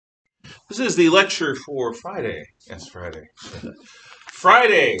This is the lecture for Friday. Yes, Friday.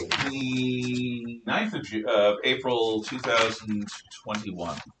 Friday, the 9th of April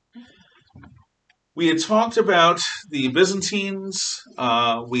 2021. We had talked about the Byzantines.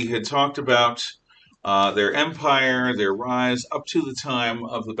 We had talked about their empire, their rise up to the time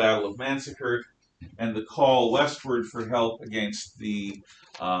of the Battle of Manzikert, and the call westward for help against the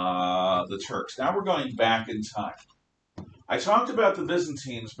Turks. Now we're going back in time. I talked about the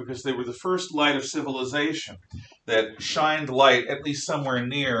Byzantines because they were the first light of civilization that shined light at least somewhere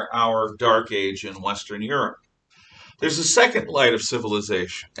near our Dark Age in Western Europe. There's a second light of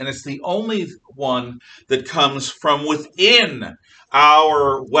civilization, and it's the only one that comes from within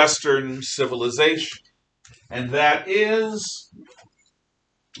our Western civilization, and that is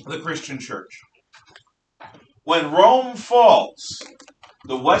the Christian Church. When Rome falls,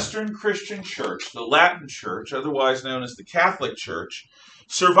 the Western Christian Church, the Latin Church, otherwise known as the Catholic Church,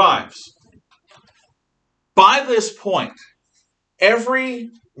 survives. By this point, every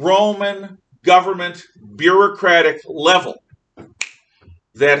Roman government bureaucratic level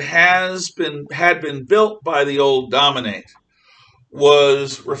that had been built by the old dominate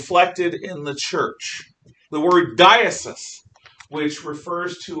was reflected in the church. The word diocese, which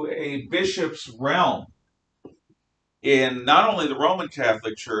refers to a bishop's realm, in not only the Roman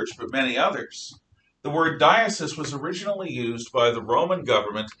Catholic Church, but many others. The word diocese was originally used by the Roman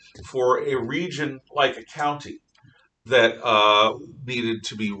government for a region like a county that needed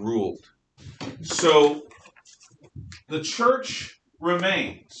to be ruled. So the church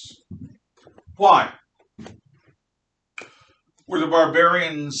remains. Why? Were the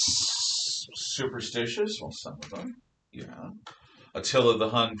barbarians superstitious? Well, some of them, yeah. Attila the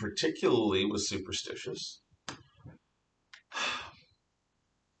Hun particularly was superstitious.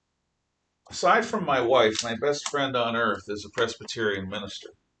 Aside from my wife, my best friend on earth is a Presbyterian minister.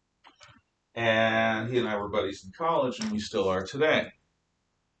 And he and I were buddies in college, and we still are today.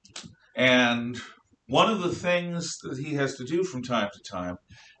 And one of the things that he has to do from time to time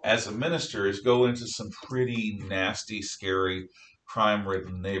as a minister is go into some pretty nasty, scary,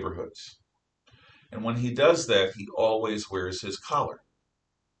 crime-ridden neighborhoods. And when he does that, he always wears his collar.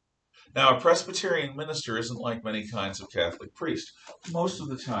 Now, a Presbyterian minister isn't like many kinds of Catholic priests. Most of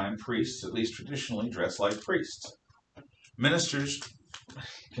the time, priests, at least traditionally, dress like priests. Ministers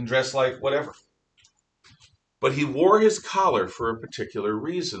can dress like whatever. But he wore his collar for a particular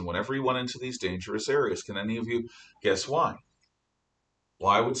reason whenever he went into these dangerous areas. Can any of you guess why?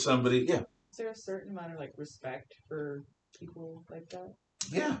 Why would somebody, yeah. Is there a certain amount of respect for people like that?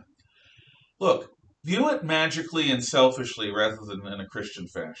 Yeah. Look, view it magically and selfishly rather than in a Christian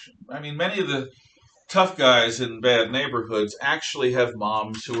fashion. I mean, many of the tough guys in bad neighborhoods actually have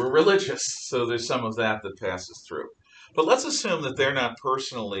moms who are religious, so there's some of that that passes through. But let's assume that they're not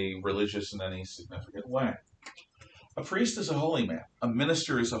personally religious in any significant way. A priest is a holy man. A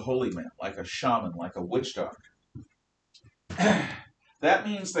minister is a holy man, like a shaman, like a witch doctor. That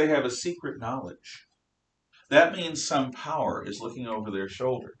means they have a secret knowledge. That means some power is looking over their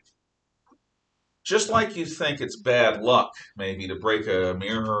shoulder. Just like you think it's bad luck, maybe, to break a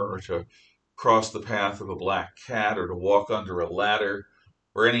mirror or to cross the path of a black cat or to walk under a ladder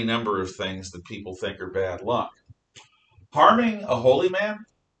or any number of things that people think are bad luck. Harming a holy man,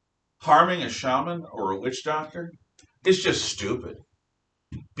 harming a shaman or a witch doctor is just stupid,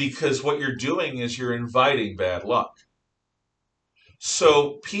 because what you're doing is you're inviting bad luck.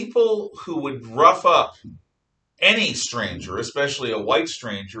 So people who would rough up any stranger, especially a white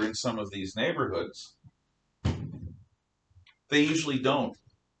stranger in some of these neighborhoods, they usually don't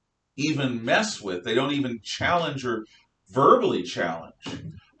even mess with, they don't even challenge or verbally challenge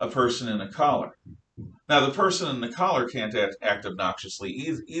a person in a collar. Now, the person in the collar can't act obnoxiously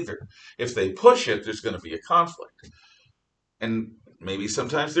either. If they push it, there's going to be a conflict. And maybe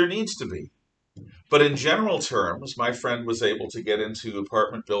sometimes there needs to be. But in general terms, my friend was able to get into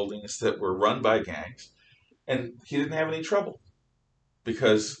apartment buildings that were run by gangs, and he didn't have any trouble,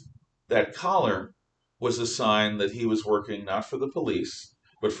 because that collar was a sign that he was working not for the police,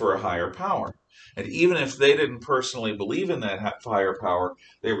 but for a higher power. And even if they didn't personally believe in that higher power,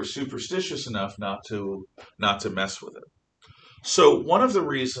 they were superstitious enough not to mess with it. So one of the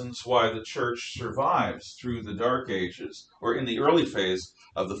reasons why the church survives through the Dark Ages, or in the early phase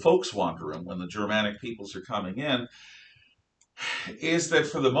of the Volkswanderung, when the Germanic peoples are coming in, is that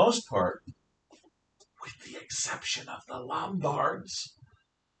for the most part, with the exception of the Lombards,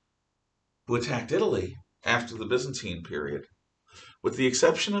 who attacked Italy after the Byzantine period, with the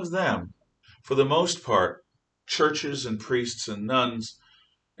exception of them, for the most part, churches and priests and nuns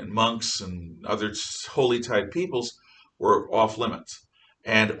and monks and other holy type peoples were off limits.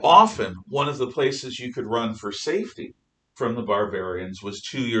 And often, one of the places you could run for safety from the barbarians was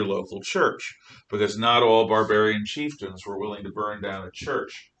to your local church, because not all barbarian chieftains were willing to burn down a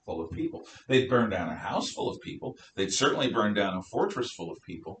church full of people. They'd burn down a house full of people. They'd certainly burn down a fortress full of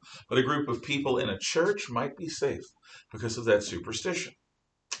people. But a group of people in a church might be safe because of that superstition.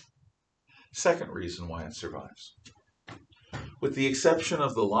 Second reason why it survives. With the exception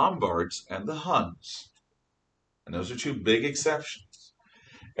of the Lombards and the Huns, and those are two big exceptions,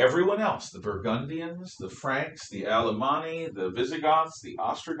 everyone else, the Burgundians, the Franks, the Alemanni, the Visigoths, the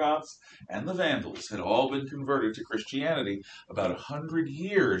Ostrogoths, and the Vandals had all been converted to Christianity about 100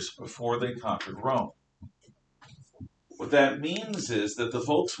 years before they conquered Rome. What that means is that the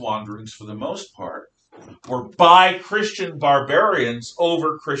Volkswanderings, for the most part, were by Christian barbarians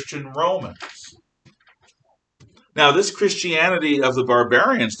over Christian Romans. Now, this Christianity of the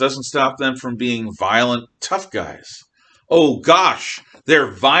barbarians doesn't stop them from being violent, tough guys. Oh gosh, they're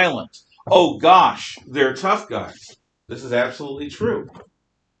violent. Oh gosh, they're tough guys. This is absolutely true.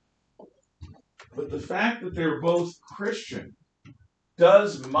 But the fact that they're both Christian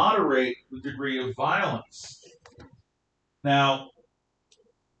does moderate the degree of violence. Now,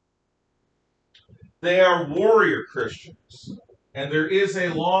 they are warrior Christians, and there is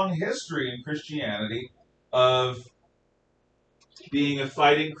a long history in Christianity of being a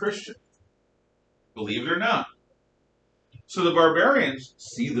fighting Christian, believe it or not. So the barbarians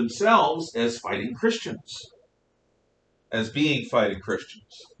see themselves as fighting Christians, as being fighting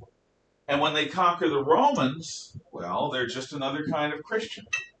Christians. And when they conquer the Romans, well, they're just another kind of Christian.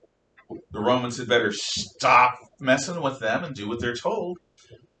 The Romans had better stop messing with them and do what they're told.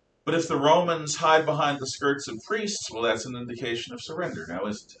 But if the Romans hide behind the skirts of priests, well, that's an indication of surrender, now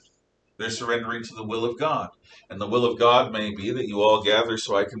isn't it? They're surrendering to the will of God. And the will of God may be that you all gather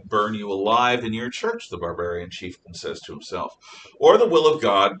so I can burn you alive in your church, the barbarian chieftain says to himself. Or the will of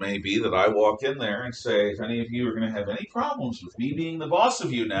God may be that I walk in there and say, if any of you are going to have any problems with me being the boss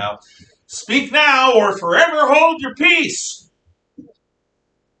of you now, speak now or forever hold your peace.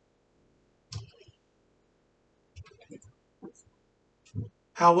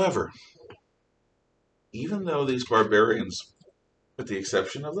 However, even though these barbarians, with the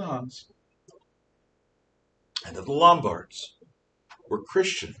exception of the Huns and of the Lombards, were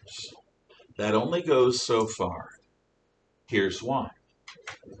Christians, that only goes so far. Here's why.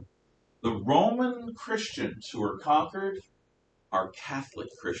 The Roman Christians who were conquered are Catholic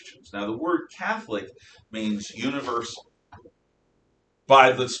Christians. Now, the word Catholic means universal.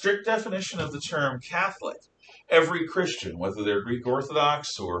 By the strict definition of the term Catholic, every Christian, whether they're Greek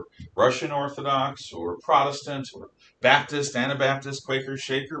Orthodox or Russian Orthodox or Protestant or Baptist, Anabaptist, Quaker,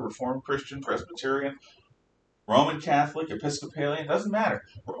 Shaker, Reformed Christian, Presbyterian, Roman Catholic, Episcopalian, doesn't matter.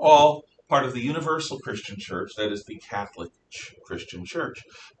 We're all part of the universal Christian church, that is the Catholic Christian church.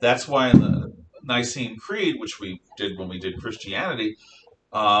 That's why in the Nicene Creed, which we did when we did Christianity,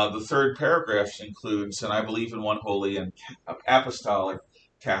 the third paragraph includes, and I believe in one holy and apostolic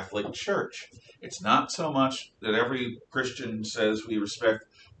Catholic Church. It's not so much that every Christian says we respect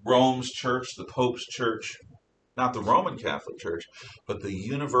Rome's church, the Pope's church, not the Roman Catholic Church, but the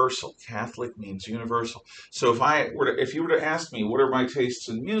universal. Catholic means universal. So if you were to ask me what are my tastes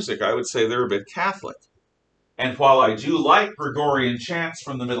in music, I would say they're a bit Catholic. And while I do like Gregorian chants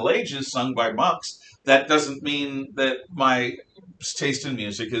from the Middle Ages sung by monks, that doesn't mean that my taste in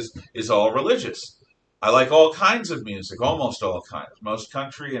music is all religious. I like all kinds of music, almost all kinds. Most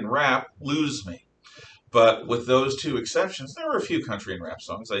country and rap lose me. But with those two exceptions, there are a few country and rap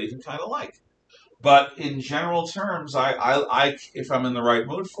songs I even kind of like. But in general terms, I if I'm in the right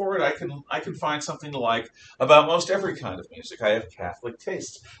mood for it, I can find something to like about most every kind of music. I have Catholic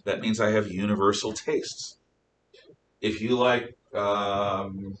tastes. That means I have universal tastes. If you like, what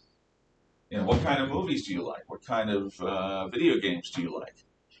kind of movies do you like? What kind of video games do you like?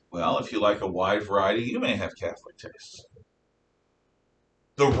 Well, if you like a wide variety, you may have Catholic tastes.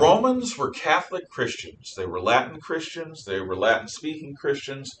 The Romans were Catholic Christians. They were Latin Christians, they were Latin-speaking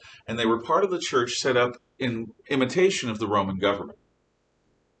Christians, and they were part of the church set up in imitation of the Roman government.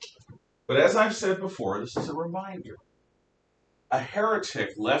 But as I've said before, this is a reminder. A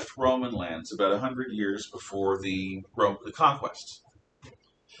heretic left Roman lands about 100 years before the conquest.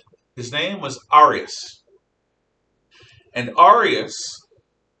 His name was Arius. And Arius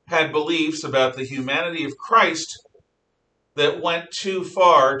had beliefs about the humanity of Christ that went too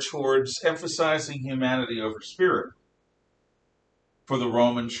far towards emphasizing humanity over spirit for the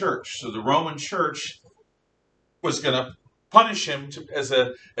Roman church. So the Roman church was going to punish him as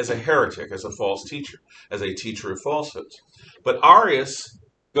a heretic, as a false teacher, as a teacher of falsehoods. But Arius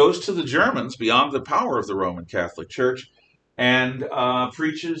goes to the Germans beyond the power of the Roman Catholic Church and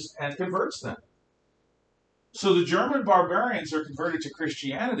preaches and converts them. So the German barbarians are converted to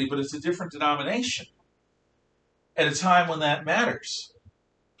Christianity, but it's a different denomination at a time when that matters.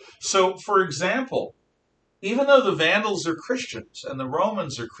 So, for example, even though the Vandals are Christians and the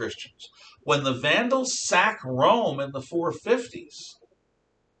Romans are Christians, when the Vandals sack Rome in the 450s,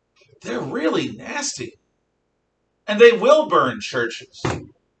 they're really nasty. And they will burn churches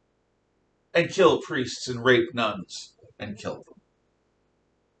and kill priests and rape nuns and kill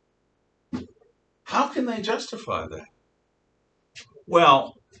them. How can they justify that?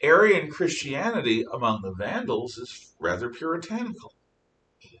 Well, Arian Christianity among the Vandals is rather puritanical.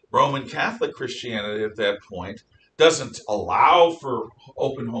 Roman Catholic Christianity at that point doesn't allow for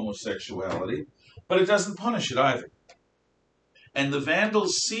open homosexuality, but it doesn't punish it either. And the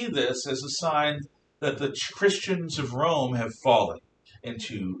Vandals see this as a sign that the Christians of Rome have fallen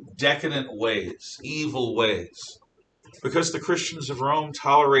into decadent ways, evil ways. Because the Christians of Rome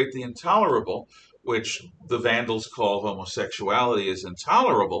tolerate the intolerable, which the Vandals call homosexuality is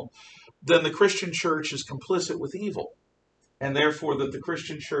intolerable, then the Christian church is complicit with evil. And therefore that the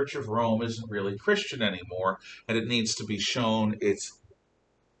Christian church of Rome isn't really Christian anymore, and it needs to be shown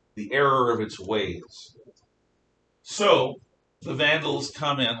the error of its ways. So the Vandals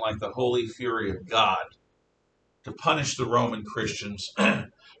come in like the holy fury of God to punish the Roman Christians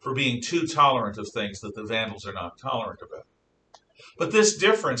for being too tolerant of things that the Vandals are not tolerant about. But this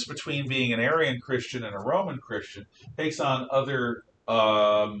difference between being an Arian Christian and a Roman Christian takes on other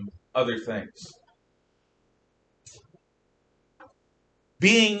things.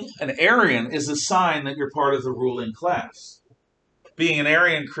 Being an Arian is a sign that you're part of the ruling class. Being an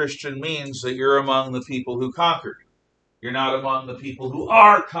Arian Christian means that you're among the people who conquered. You're not among the people who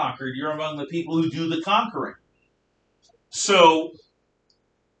are conquered. You're among the people who do the conquering. So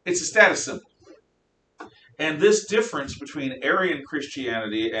it's a status symbol. And this difference between Arian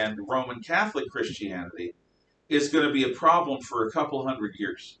Christianity and Roman Catholic Christianity is going to be a problem for a couple hundred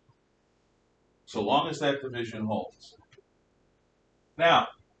years, so long as that division holds. Now,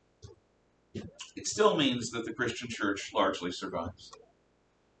 it still means that the Christian church largely survives,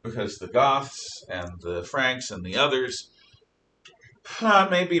 because the Goths and the Franks and the others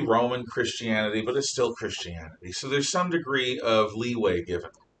may be Roman Christianity, but it's still Christianity. So there's some degree of leeway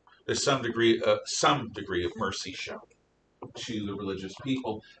given. There's some degree of mercy shown to the religious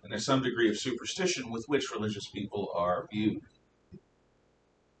people, and there's some degree of superstition with which religious people are viewed.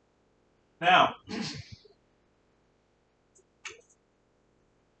 Now,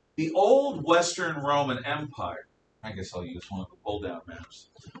 the old Western Roman Empire, I guess I'll use one of the pull-down maps.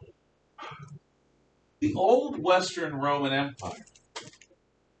 The old Western Roman Empire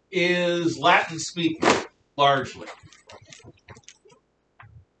is Latin-speaking, largely.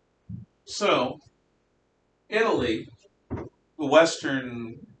 So, Italy, the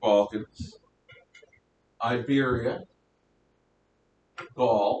Western Balkans, Iberia,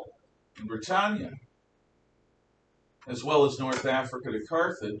 Gaul, and Britannia, as well as North Africa to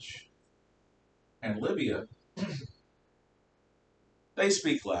Carthage and Libya, they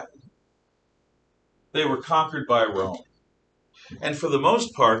speak Latin. They were conquered by Rome. And for the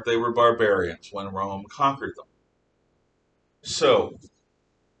most part, they were barbarians when Rome conquered them. So,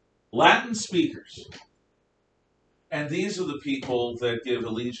 Latin speakers, and these are the people that give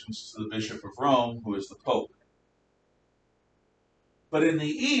allegiance to the Bishop of Rome, who is the Pope. But in the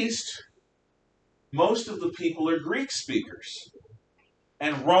East, most of the people are Greek speakers.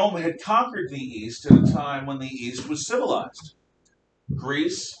 And Rome had conquered the East at a time when the East was civilized.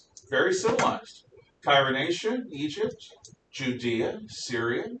 Greece, very civilized. Cyrenaica, Egypt, Judea,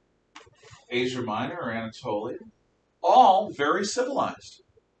 Syria, Asia Minor or Anatolia, all very civilized.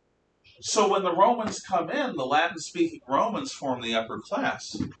 So when the Romans come in, the Latin-speaking Romans form the upper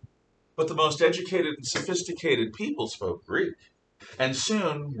class. But the most educated and sophisticated people spoke Greek. And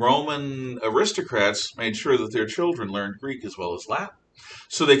soon, Roman aristocrats made sure that their children learned Greek as well as Latin,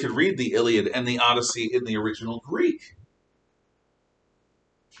 so they could read the Iliad and the Odyssey in the original Greek.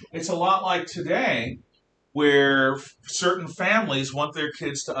 It's a lot like today, where certain families want their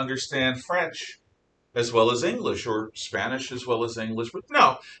kids to understand French as well as English, or Spanish as well as English. But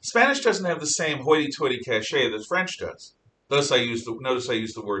no, Spanish doesn't have the same hoity-toity cachet that French does. Notice I use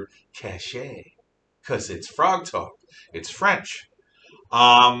the word cachet, because it's frog talk. It's French.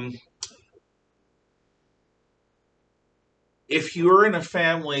 If you're in a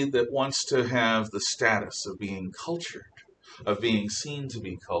family that wants to have the status of being cultured, of being seen to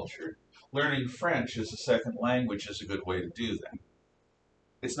be cultured, learning French as a second language is a good way to do that.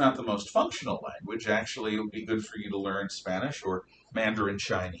 It's not the most functional language. Actually, it would be good for you to learn Spanish or Mandarin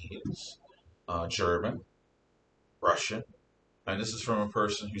Chinese, German, Russian, And this is from a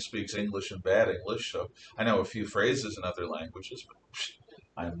person who speaks English and bad English, so I know a few phrases in other languages, but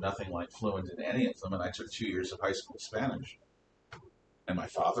I am nothing like fluent in any of them, and I took 2 years of high school Spanish. And my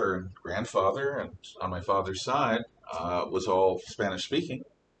father and grandfather, and on my father's side, was all Spanish speaking.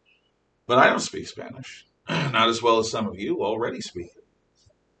 But I don't speak Spanish, not as well as some of you already speak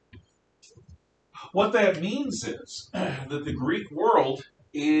it. What that means is that the Greek world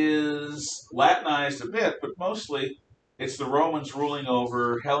is Latinized a bit, but mostly it's the Romans ruling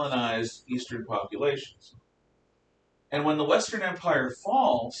over Hellenized Eastern populations. And when the Western Empire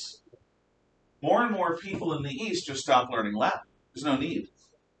falls, more and more people in the East just stop learning Latin. There's no need.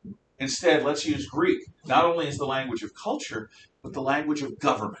 Instead, let's use Greek, not only as the language of culture, but the language of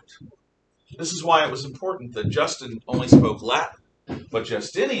government. This is why it was important that Justin only spoke Latin, but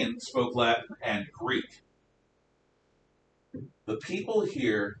Justinian spoke Latin and Greek. The people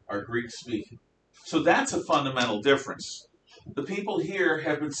here are Greek-speaking. So that's a fundamental difference. The people here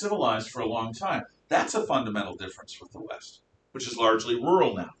have been civilized for a long time. That's a fundamental difference with the West, which is largely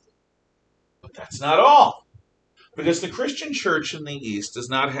rural now. But that's not all. Because the Christian church in the East does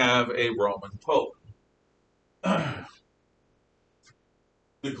not have a Roman Pope. The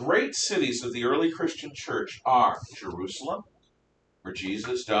great cities of the early Christian church are Jerusalem, where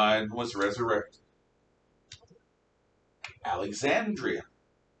Jesus died and was resurrected; Alexandria,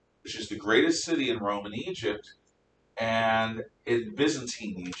 which is the greatest city in Roman Egypt and in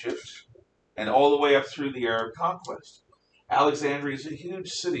Byzantine Egypt, and all the way up through the Arab conquest. Alexandria is a huge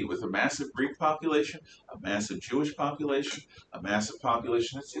city with a massive Greek population, a massive Jewish population, a massive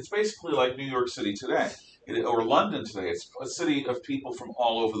population. It's basically like New York City today, or London today. It's a city of people from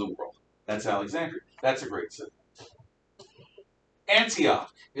all over the world. That's Alexandria. That's a great city.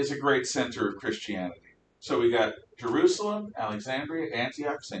 Antioch is a great center of Christianity. So we got Jerusalem, Alexandria,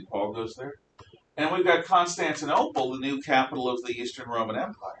 Antioch, St. Paul goes there. And we've got Constantinople, the new capital of the Eastern Roman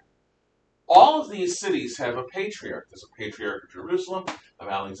Empire. All of these cities have a patriarch. There's a patriarch of Jerusalem, of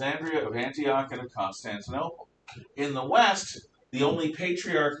Alexandria, of Antioch, and of Constantinople. In the West, the only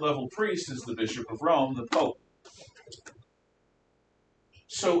patriarch-level priest is the Bishop of Rome, the Pope.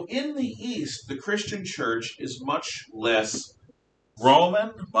 So in the East, the Christian church is much less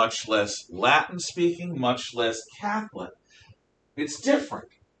Roman, much less Latin-speaking, much less Catholic. It's different.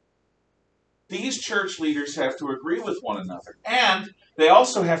 These church leaders have to agree with one another, and they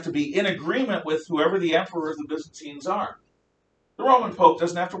also have to be in agreement with whoever the emperor of the Byzantines are. The Roman Pope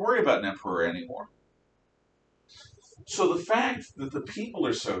doesn't have to worry about an emperor anymore. So the fact that the people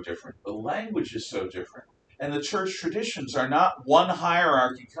are so different, the language is so different, and the church traditions are not one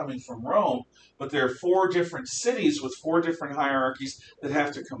hierarchy coming from Rome, but there are 4 different cities with 4 different hierarchies that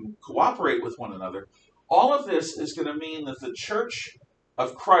have to cooperate with one another. All of this is going to mean that the Church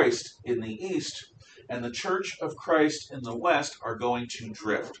of Christ in the East and the Church of Christ in the West are going to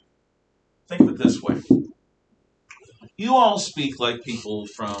drift. Think of it this way. You all speak like people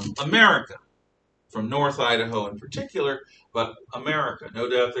from America, from North Idaho in particular, but America. No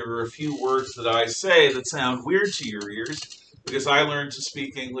doubt there are a few words that I say that sound weird to your ears, because I learned to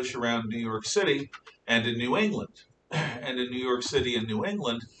speak English around New York City and in New England. And in New York City and New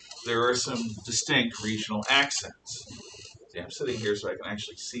England, there are some distinct regional accents. See, I'm sitting here so I can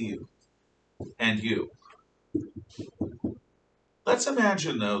actually see you and you. Let's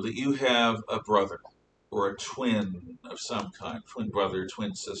imagine, though, that you have a brother or a twin of some kind, twin brother,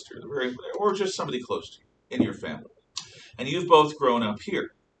 twin sister, or just somebody close to you in your family. And you've both grown up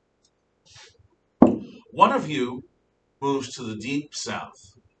here. One of you moves to the deep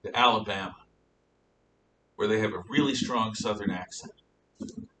south, to Alabama, where they have a really strong southern accent.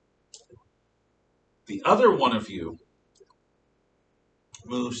 The other one of you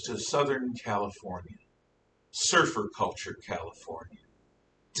moves to Southern California, surfer culture California,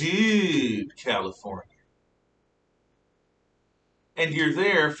 dude California. And you're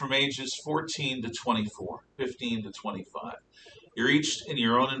there from ages 14 to 24, 15 to 25. You're each in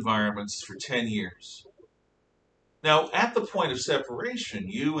your own environments for 10 years. Now, at the point of separation,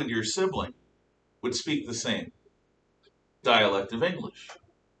 you and your sibling would speak the same dialect of English.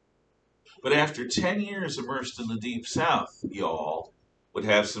 But after 10 years immersed in the Deep South, y'all would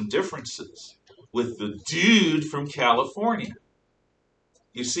have some differences with the dude from California.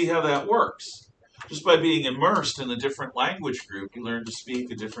 You see how that works? Just by being immersed in a different language group, you learn to speak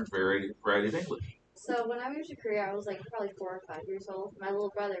a different variety of English. So when I moved to Korea, I was like probably 4 or 5 years old. My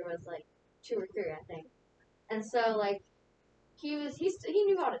little brother was like 2 or 3, I think. And so like he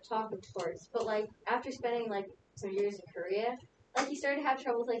knew how to talk, of course, but like after spending like some years in Korea, like he started to have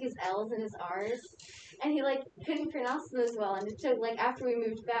trouble with like his L's and his R's, and he like couldn't pronounce them as well. And it took like after we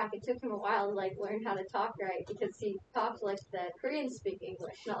moved back, it took him a while to like learn how to talk right because he talked like the Koreans speak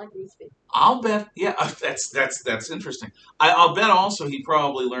English, not like we speak. I'll bet. Yeah, that's interesting. I'll bet also he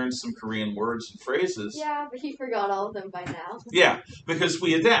probably learned some Korean words and phrases. Yeah, but he forgot all of them by now. Yeah, because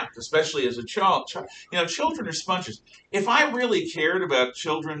we adapt, especially as a child. You know, children are sponges. If I really cared about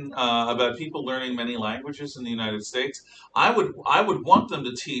children, about people learning many languages in the United States, I would want them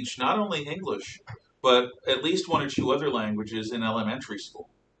to teach not only English, but at least one or two other languages in elementary school.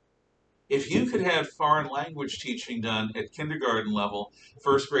 If you could have foreign language teaching done at kindergarten level,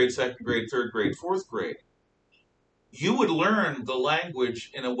 first grade, second grade, third grade, fourth grade, you would learn the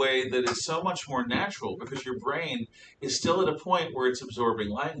language in a way that is so much more natural because your brain is still at a point where it's absorbing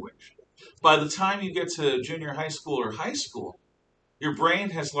language. By the time you get to junior high school or high school, your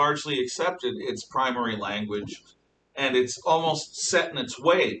brain has largely accepted its primary language and it's almost set in its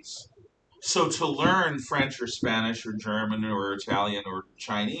ways. So to learn French or Spanish or German or Italian or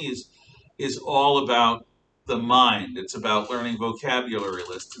Chinese is all about the mind. It's about learning vocabulary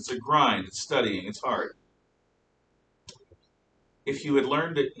lists. It's a grind. It's studying. It's hard. If you had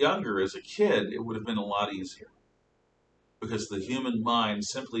learned it younger as a kid, it would have been a lot easier because the human mind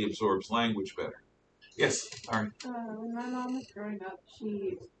simply absorbs language better. Yes, Arian. When my mom was growing up,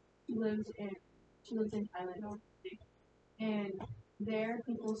 lives in she lives in Thailand, obviously, and there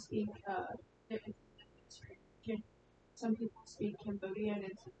people speak different languages. Some people speak Cambodian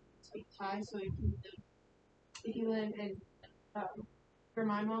and some people speak Thai. So if you live in where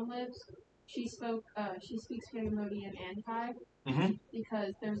my mom lives, she speaks Cambodian and Thai Mm-hmm.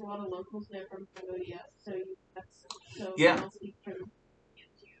 because there's a lot of locals there from Cambodia. So Yeah. they'll speak Cambodian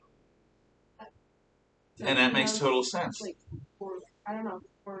too. So And that she makes knows, total sense. like, four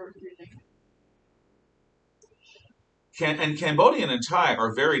or three languages. And Cambodian and Thai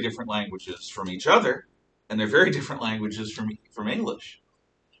are very different languages from each other, and they're very different languages from English.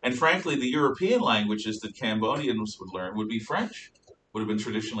 And frankly, the European languages that Cambodians would learn would be French. Would have been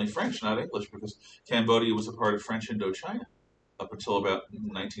traditionally French, not English, because Cambodia was a part of French Indochina up until about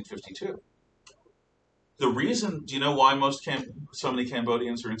 1952. The reason, do you know why so many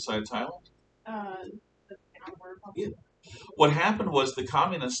Cambodians are inside Thailand? Yeah. What happened was the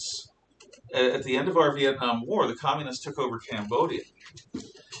communists, at the end of our Vietnam War, the communists took over Cambodia.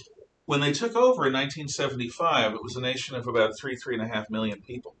 When they took over in 1975, it was a nation of about 3.5 million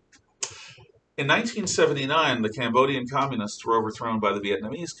people. In 1979, the Cambodian communists were overthrown by the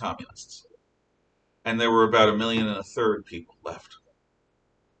Vietnamese communists. And there were about 1.3 million people left.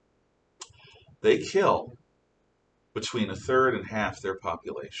 They kill between a third and half their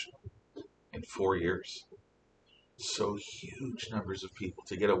population in 4 years. So huge numbers of people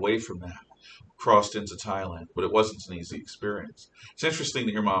to get away from that crossed into Thailand, but it wasn't an easy experience. It's interesting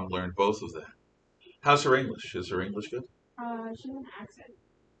that your mom learned both of that. How's her English? Is her English good? She has an accent.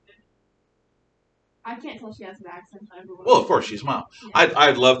 I can't tell she has an accent. Well, of course, she's mom. Yeah.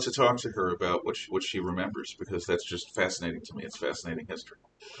 I'd love to talk to her about what she remembers because that's just fascinating to me. It's fascinating history.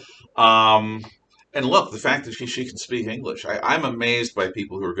 And look, the fact that she can speak English, I'm amazed by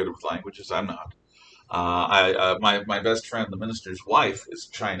people who are good with languages. I'm not. My best friend, the minister's wife, is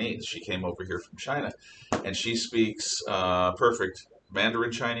Chinese. She came over here from China, and she speaks perfect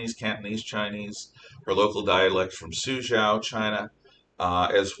Mandarin Chinese, Cantonese Chinese, her local dialect from Suzhou, China,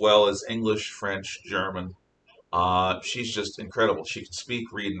 as well as English, French, German. She's just incredible. She can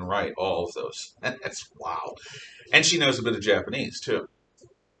speak, read, and write all of those. That's wow. And she knows a bit of Japanese too.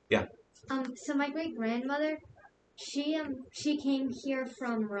 Yeah. So my great grandmother, she came here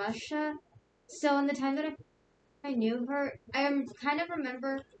from Russia. So in the time that I knew her, I kind of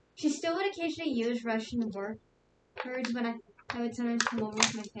remember she still would occasionally use Russian words when I would sometimes come over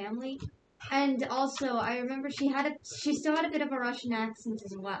with my family. And also, I remember she still had a bit of a Russian accent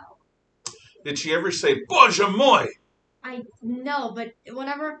as well. Did she ever say "Bоже mой"? No, but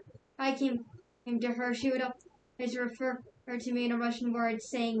whenever I came to her, she would always refer to me in a Russian word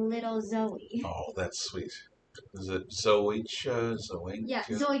saying "little Zoe." Oh, that's sweet. Is it Zoichka? Zoichka? Yeah,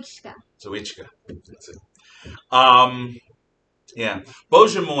 Zoichka. Zoichka. That's it. Yeah.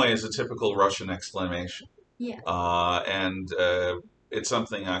 Bоже mой is a typical Russian exclamation. Yeah. And it's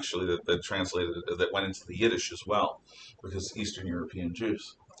something actually that translated that went into the Yiddish as well, because Eastern European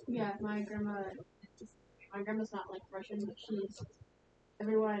Jews. Yeah, my grandma's not like Russian, but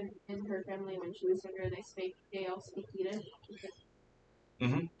everyone in her family when she was younger they all speak Yiddish.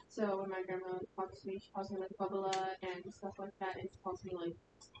 Mm-hmm. So when my grandma talks to me, she calls me like Babala and stuff like that, and she calls me like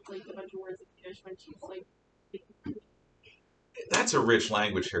a bunch of words in Yiddish when she's like. That's a rich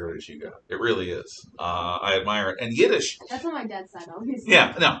language heritage you got. It really is. I admire it. And Yiddish. That's what my dad said, obviously.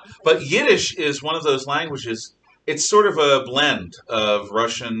 Yeah, no. But Yiddish is one of those languages. It's sort of a blend of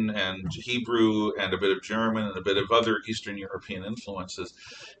Russian and Hebrew and a bit of German and a bit of other Eastern European influences.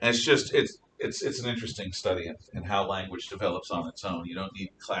 And it's an interesting study in how language develops on its own. You don't need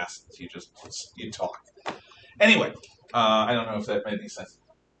classes. You talk. Anyway, I don't know if that made any sense.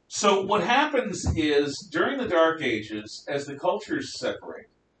 So what happens is during the Dark Ages, as the cultures separate,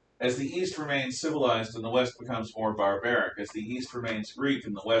 as the East remains civilized and the West becomes more barbaric, as the East remains Greek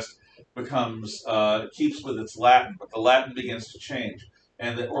and the West becomes keeps with its Latin, but the Latin begins to change,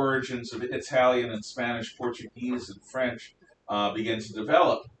 and the origins of Italian and Spanish, Portuguese and French begin to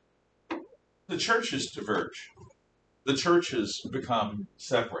develop. The churches diverge. The churches become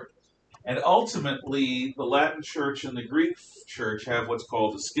separate. And ultimately, the Latin Church and the Greek Church have what's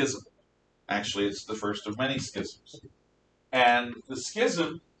called a schism. Actually, it's the first of many schisms. And the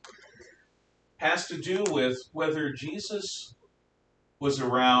schism has to do with whether Jesus was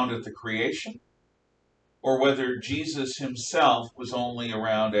around at the creation or whether Jesus himself was only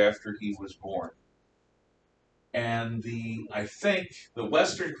around after he was born. And I think the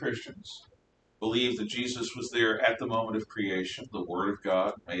Western Christians believe that Jesus was there at the moment of creation, the Word of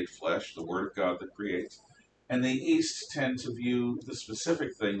God made flesh, the Word of God that creates. And the East tend to view the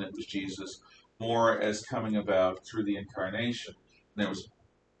specific thing that was Jesus more as coming about through the incarnation.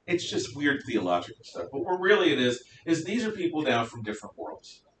 It's just weird theological stuff. But what really it is these are people now from different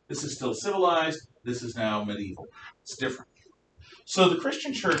worlds. This is still civilized. This is now medieval. It's different. So the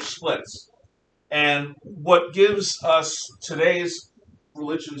Christian church splits. And what gives us today's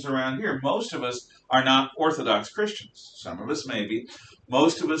religions around here, most of us are not Orthodox Christians. Some of us may be.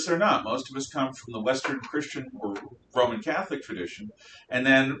 Most of us are not. Most of us come from the Western Christian or Roman Catholic tradition, and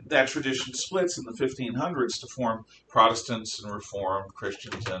then that tradition splits in the 1500s to form Protestants and Reformed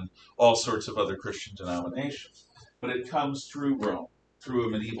Christians and all sorts of other Christian denominations. But it comes through Rome, through a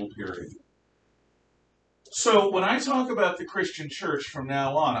medieval period. So when I talk about the Christian church from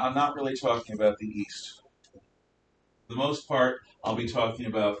now on, I'm not really talking about the East. For the most part, I'll be talking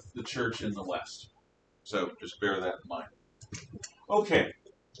about the church in the West. So just bear that in mind. Okay.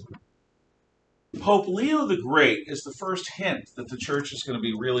 Pope Leo the Great is the first hint that the church is going to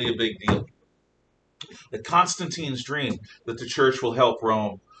be really a big deal. That Constantine's dream that the church will help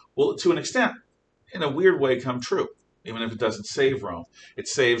Rome will, to an extent, in a weird way, come true. Even if it doesn't save Rome, it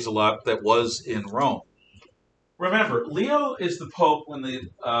saves a lot that was in Rome. Remember, Leo is the Pope when the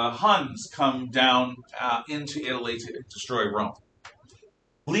Huns come down into Italy to destroy Rome.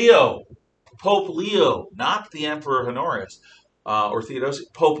 Leo, Pope Leo, not the Emperor Honorius or Theodosius,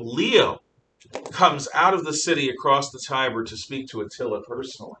 Pope Leo comes out of the city across the Tiber to speak to Attila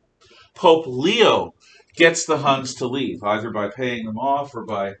personally. Pope Leo gets the Huns to leave, either by paying them off or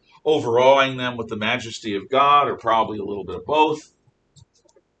by overawing them with the majesty of God, or probably a little bit of both.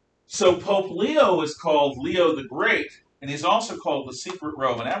 So Pope Leo is called Leo the Great, and he's also called the secret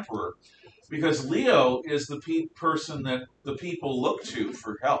Roman Emperor, because Leo is the person that the people look to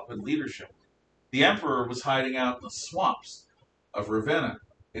for help and leadership. The emperor was hiding out in the swamps of Ravenna.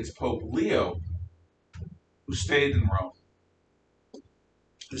 It's Pope Leo who stayed in Rome,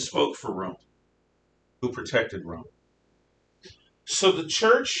 who spoke for Rome, who protected Rome. So the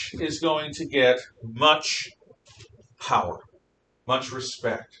church is going to get much power, much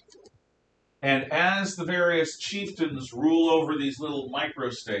respect. And as the various chieftains rule over these little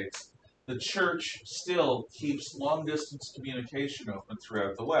microstates, the church still keeps long-distance communication open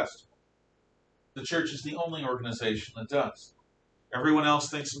throughout the West. The church is the only organization that does. Everyone else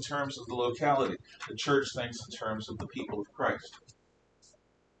thinks in terms of the locality. The church thinks in terms of the people of Christ.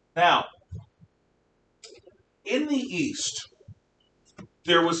 Now, in the East,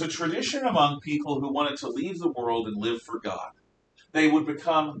 there was a tradition among people who wanted to leave the world and live for God. They would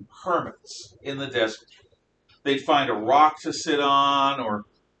become hermits in the desert. They'd find a rock to sit on, or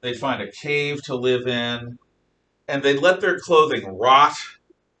they'd find a cave to live in, and they'd let their clothing rot,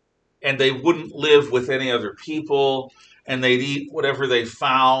 and they wouldn't live with any other people, and they'd eat whatever they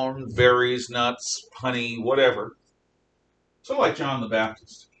found, berries, nuts, honey, whatever. So like John the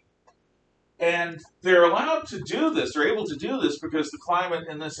Baptist. And they're allowed to do this, they're able to do this because the climate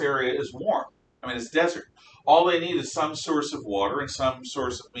in this area is warm. I mean, it's desert. All they need is some source of water and some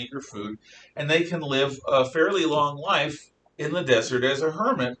source of meager food, and they can live a fairly long life in the desert as a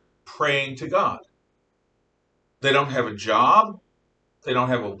hermit, praying to God. They don't have a job, they don't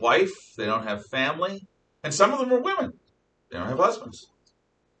have a wife, they don't have family, and some of them are women. They don't have husbands.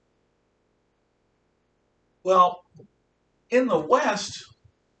 Well, in the West,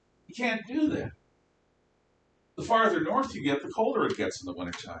 you can't do that. The farther north you get, the colder it gets in the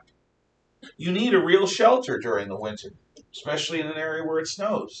wintertime. You need a real shelter during the winter, especially in an area where it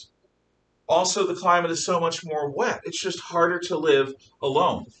snows. Also, the climate is so much more wet. It's just harder to live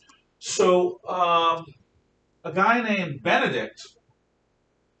alone. So, a guy named Benedict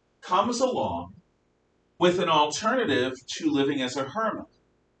comes along with an alternative to living as a hermit.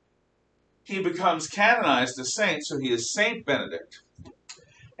 He becomes canonized a saint, so he is Saint Benedict.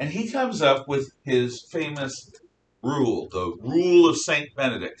 And he comes up with his famous rule, the Rule of Saint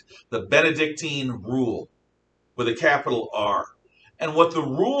Benedict, the Benedictine Rule, with a capital R. And what the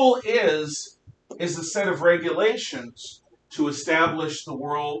rule is a set of regulations to establish the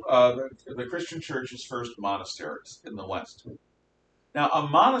world, the Christian Church's first monasteries in the West. Now, a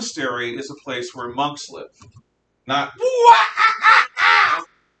monastery is a place where monks live. Not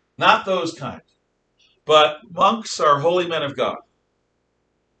those kind. But monks are holy men of God.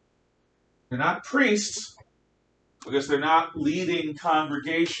 They're not priests, because they're not leading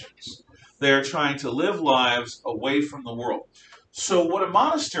congregations. They're trying to live lives away from the world. So what a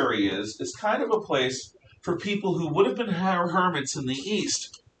monastery is kind of a place for people who would have been hermits in the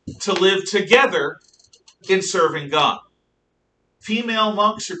East to live together in serving God. Female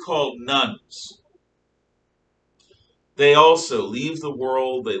monks are called nuns. They also leave the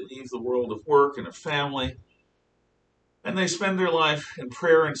world. They leave the world of work and of family, and they spend their life in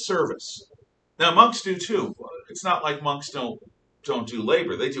prayer and service. Now, monks do too. It's not like monks don't do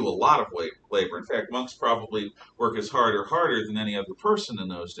labor. They do a lot of labor. In fact, monks probably work as hard or harder than any other person in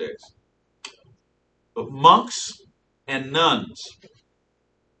those days. But monks and nuns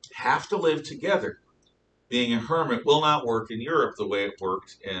have to live together. Being a hermit will not work in Europe the way it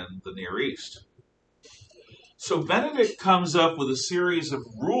worked in the Near East. So Benedict comes up with a series of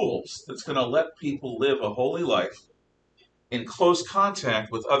rules that's going to let people live a holy life in close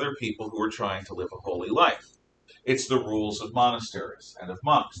contact with other people who are trying to live a holy life. It's the rules of monasteries and of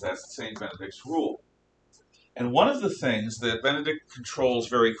monks. That's St. Benedict's rule. And one of the things that Benedict controls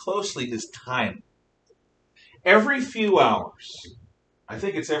very closely is time. Every few hours, I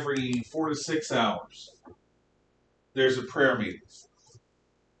think it's every 4 to 6 hours, there's a prayer meeting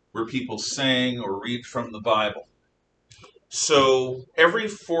where people sing or read from the Bible. So every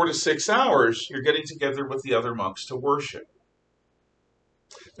 4 to 6 hours, you're getting together with the other monks to worship.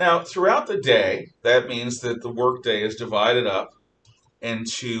 Now, throughout the day, that means that the workday is divided up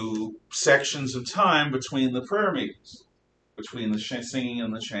into sections of time between the prayer meetings, between the singing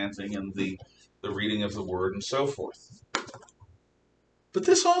and the chanting and the reading of the word and so forth. But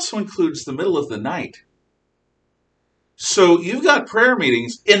this also includes the middle of the night. So you've got prayer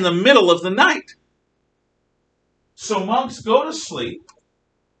meetings in the middle of the night. So monks go to sleep,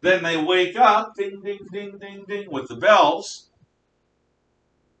 then they wake up, ding, ding, ding, ding, ding, with the bells.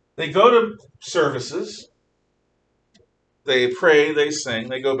 They go to services, they pray, they sing,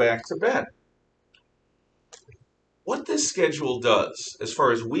 they go back to bed. What this schedule does, as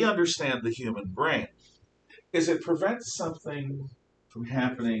far as we understand the human brain, is it prevents something from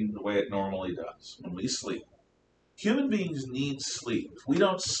happening the way it normally does when we sleep. Human beings need sleep. If we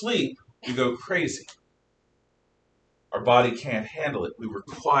don't sleep, we go crazy. Our body can't handle it. We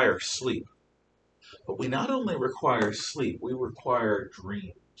require sleep. But we not only require sleep, we require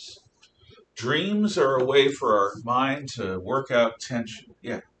dreams. Dreams are a way for our mind to work out tension.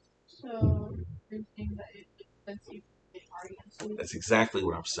 Yeah. So you're saying that that's you Arian sleep? That's exactly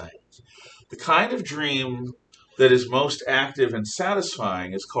what I'm saying. The kind of dream that is most active and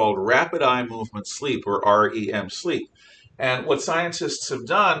satisfying is called rapid eye movement sleep, or REM sleep. And what scientists have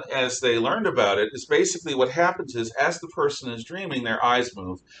done as they learned about it is basically what happens is as the person is dreaming, their eyes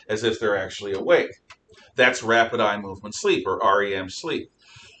move as if they're actually awake. That's rapid eye movement sleep, or REM sleep.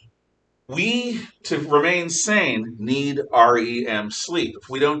 We, to remain sane, need REM sleep. If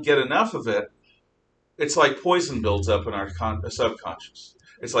we don't get enough of it, it's like poison builds up in our subconscious.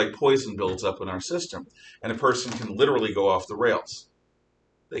 It's like poison builds up in our system. And a person can literally go off the rails.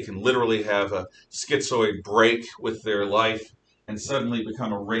 They can literally have a schizoid break with their life and suddenly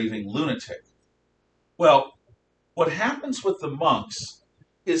become a raving lunatic. Well, what happens with the monks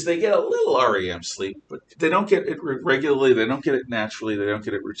is they get a little REM sleep, but they don't get it regularly, they don't get it naturally, they don't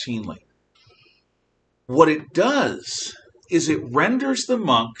get it routinely. What it does is it renders the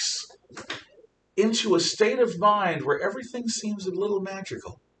monks into a state of mind where everything seems a little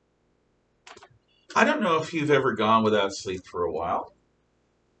magical. I don't know if you've ever gone without sleep for a while.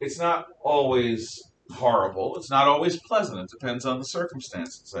 It's not always horrible. It's not always pleasant. It depends on the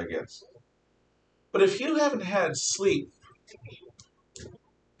circumstances, I guess. But if you haven't had sleep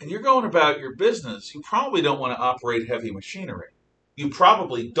and you're going about your business, you probably don't want to operate heavy machinery. You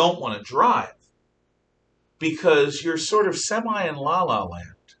probably don't want to drive. because you're sort of semi in la-la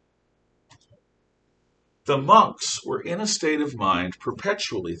land. The monks were in a state of mind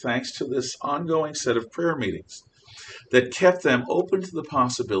perpetually, thanks to this ongoing set of prayer meetings, that kept them open to the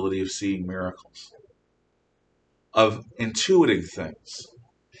possibility of seeing miracles, of intuiting things.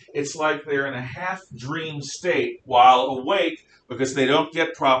 It's like they're in a half-dream state while awake because they don't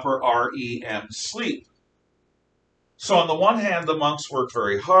get proper REM sleep. So on the one hand, the monks work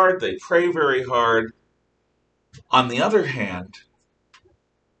very hard, they pray very hard. On the other hand,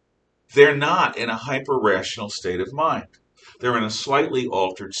 they're not in a hyper-rational state of mind. They're in a slightly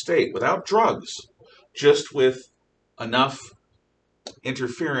altered state, without drugs, just with enough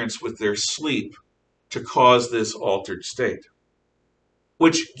interference with their sleep to cause this altered state,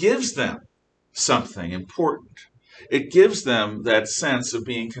 which gives them something important. It gives them that sense of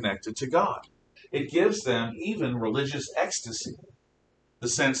being connected to God. It gives them even religious ecstasy, the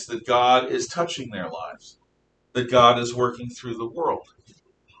sense that God is touching their lives, that God is working through the world.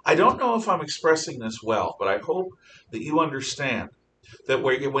 I don't know if I'm expressing this well, but I hope that you understand that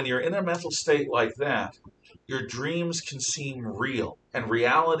when you're in a mental state like that, your dreams can seem real, and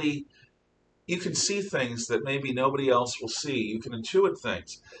reality, you can see things that maybe nobody else will see. You can intuit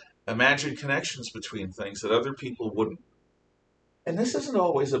things, imagine connections between things that other people wouldn't. And this isn't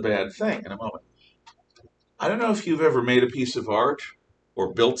always a bad thing. In a moment, I don't know if you've ever made a piece of art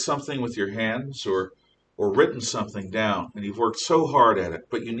or built something with your hands or written something down, and you've worked so hard at it,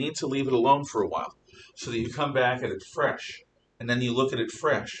 but you need to leave it alone for a while so that you come back at it fresh, and then you look at it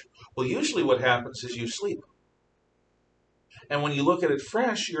fresh. Well, usually what happens is you sleep. And when you look at it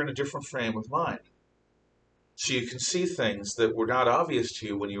fresh, you're in a different frame of mind. So you can see things that were not obvious to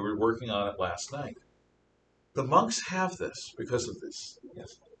you when you were working on it last night. The monks have this because of this.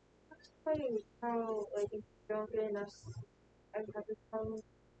 Yes. Funny how like if you don't get enough, I've had this problem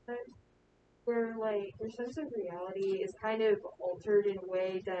with it, where like your sense of reality is kind of altered in a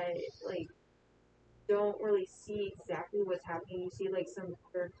way that like don't really see exactly what's happening. You see like some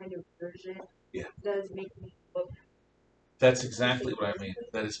other kind of version. Yeah. Does make me look. That's exactly what I mean.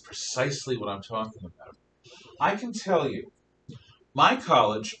 That is precisely what I'm talking about. I can tell you, my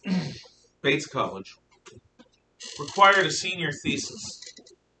college, Bates College, required a senior thesis,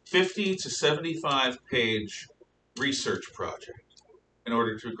 50 to 75 page research project in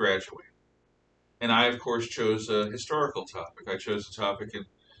order to graduate. And I, of course, chose a historical topic. I chose a topic in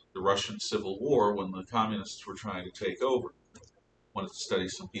the Russian Civil War when the communists were trying to take over. I wanted to study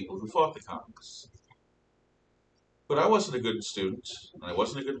some people who fought the communists. But I wasn't a good student, and I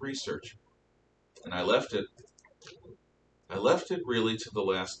wasn't a good researcher. And I left it really to the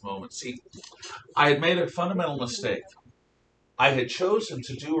last moment. See, I had made a fundamental mistake. I had chosen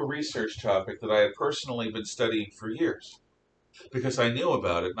to do a research topic that I had personally been studying for years because I knew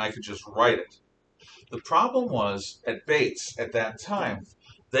about it and I could just write it. The problem was, at Bates, at that time,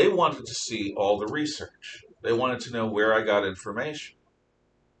 they wanted to see all the research. They wanted to know where I got information.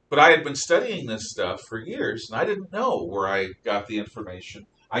 But I had been studying this stuff for years, and I didn't know where I got the information.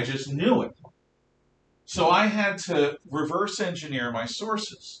 I just knew it. So I had to reverse engineer my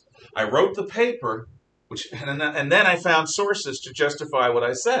sources. I wrote the paper, and then I found sources to justify what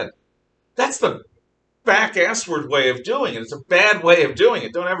I said. That's the back-assward way of doing it. It's a bad way of doing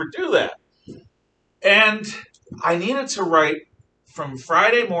it. Don't ever do that. And I needed to write from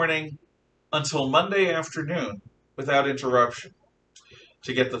Friday morning until Monday afternoon without interruption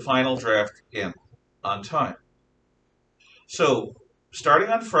to get the final draft in on time. So, starting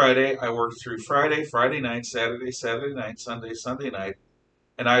on Friday, I worked through Friday night, Saturday night, Sunday night,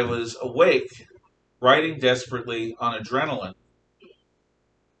 and I was awake, writing desperately on adrenaline.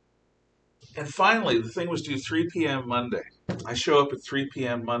 And finally, the thing was due 3 p.m. Monday. I show up at 3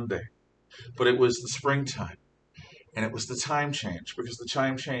 p.m. Monday, but it was the springtime. And it was the time change, because the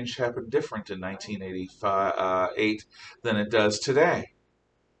time change happened different in 1988 than it does today.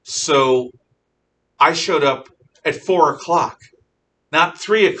 So I showed up at 4 o'clock, not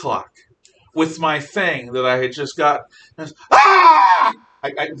 3 o'clock, with my thing that I had just got.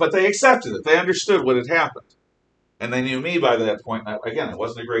 But they accepted it. They understood what had happened. And they knew me by that point. Again, I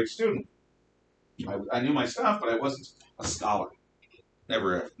wasn't a great student. I knew my stuff, but I wasn't a scholar.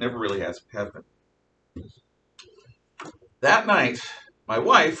 Never really have been. That night, my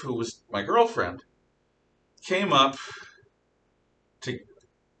wife, who was my girlfriend, came up to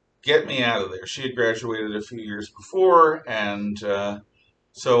get me out of there. She had graduated a few years before, and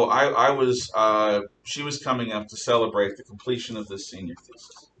so she was coming up to celebrate the completion of this senior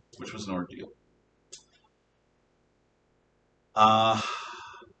thesis, which was an ordeal.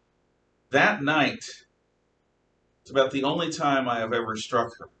 That night, it's about the only time I have ever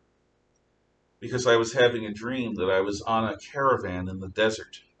struck her. because I was having a dream that I was on a caravan in the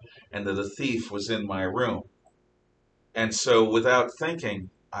desert and that a thief was in my room. And so without thinking,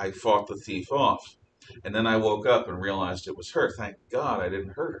 I fought the thief off. And then I woke up and realized it was her. Thank God I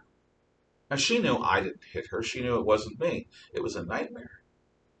didn't hurt her. Now, she knew I didn't hit her. She knew it wasn't me. It was a nightmare.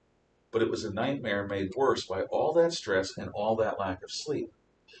 But it was a nightmare made worse by all that stress and all that lack of sleep.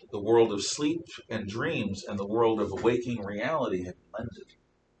 The world of sleep and dreams and the world of waking reality had blended.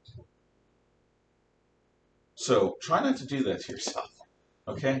 So try not to do that to yourself,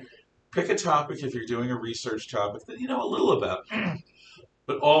 okay? Pick a topic if you're doing a research topic that you know a little about,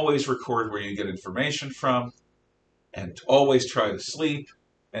 but always record where you get information from, and always try to sleep.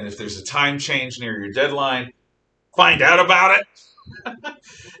 And if there's a time change near your deadline, find out about it.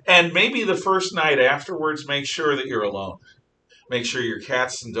 And maybe the first night afterwards, make sure that you're alone. Make sure your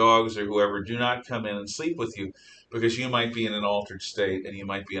cats and dogs or whoever do not come in and sleep with you, because you might be in an altered state and you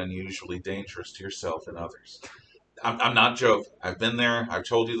might be unusually dangerous to yourself and others. I'm not joking. I've been there. I've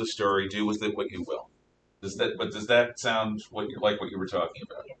told you the story. Do with it what you will. Does that sound what you were talking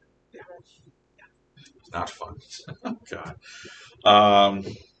about? Yeah. It's not fun. Oh, God.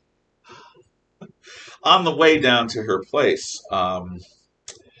 On the way down to her place,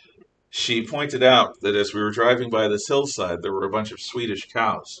 she pointed out that as we were driving by this hillside, there were a bunch of Swedish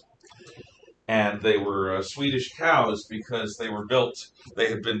cows. And they were Swedish cows because they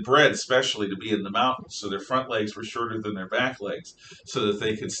had been bred specially to be in the mountains, so their front legs were shorter than their back legs, so that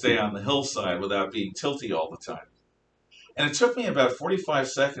they could stay on the hillside without being tilty all the time. And it took me about 45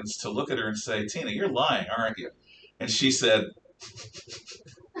 seconds to look at her and say, Tina, you're lying, aren't you? And she said,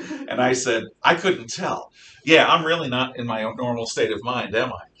 and I said, I couldn't tell. Yeah, I'm really not in my normal state of mind,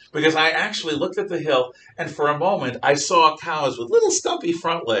 am I? Because I actually looked at the hill, and for a moment, I saw cows with little stumpy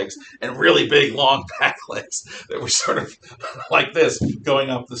front legs and really big, long back legs that were sort of like this, going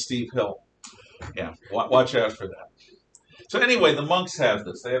up the steep hill. Yeah, watch out for that. So anyway, the monks have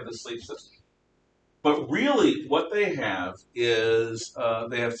this. They have this sleep system. But really, what they have is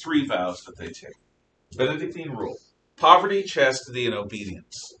they have 3 vows that they take. Benedictine rule. Poverty, chastity, and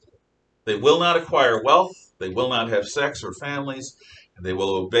obedience. They will not acquire wealth. They will not have sex or families. And they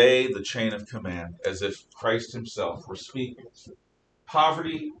will obey the chain of command as if Christ himself were speaking.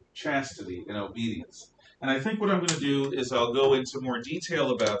 Poverty, chastity, and obedience. And I think what I'm going to do is I'll go into more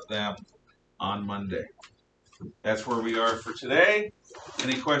detail about them on Monday. That's where we are for today.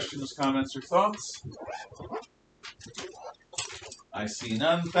 Any questions, comments, or thoughts? I see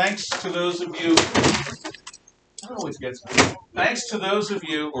none. Thanks to those of you. That always gets me. Thanks to those of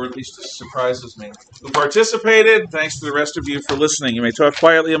you, or at least it surprises me, who participated. Thanks to the rest of you for listening. You may talk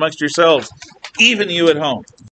quietly amongst yourselves, even you at home.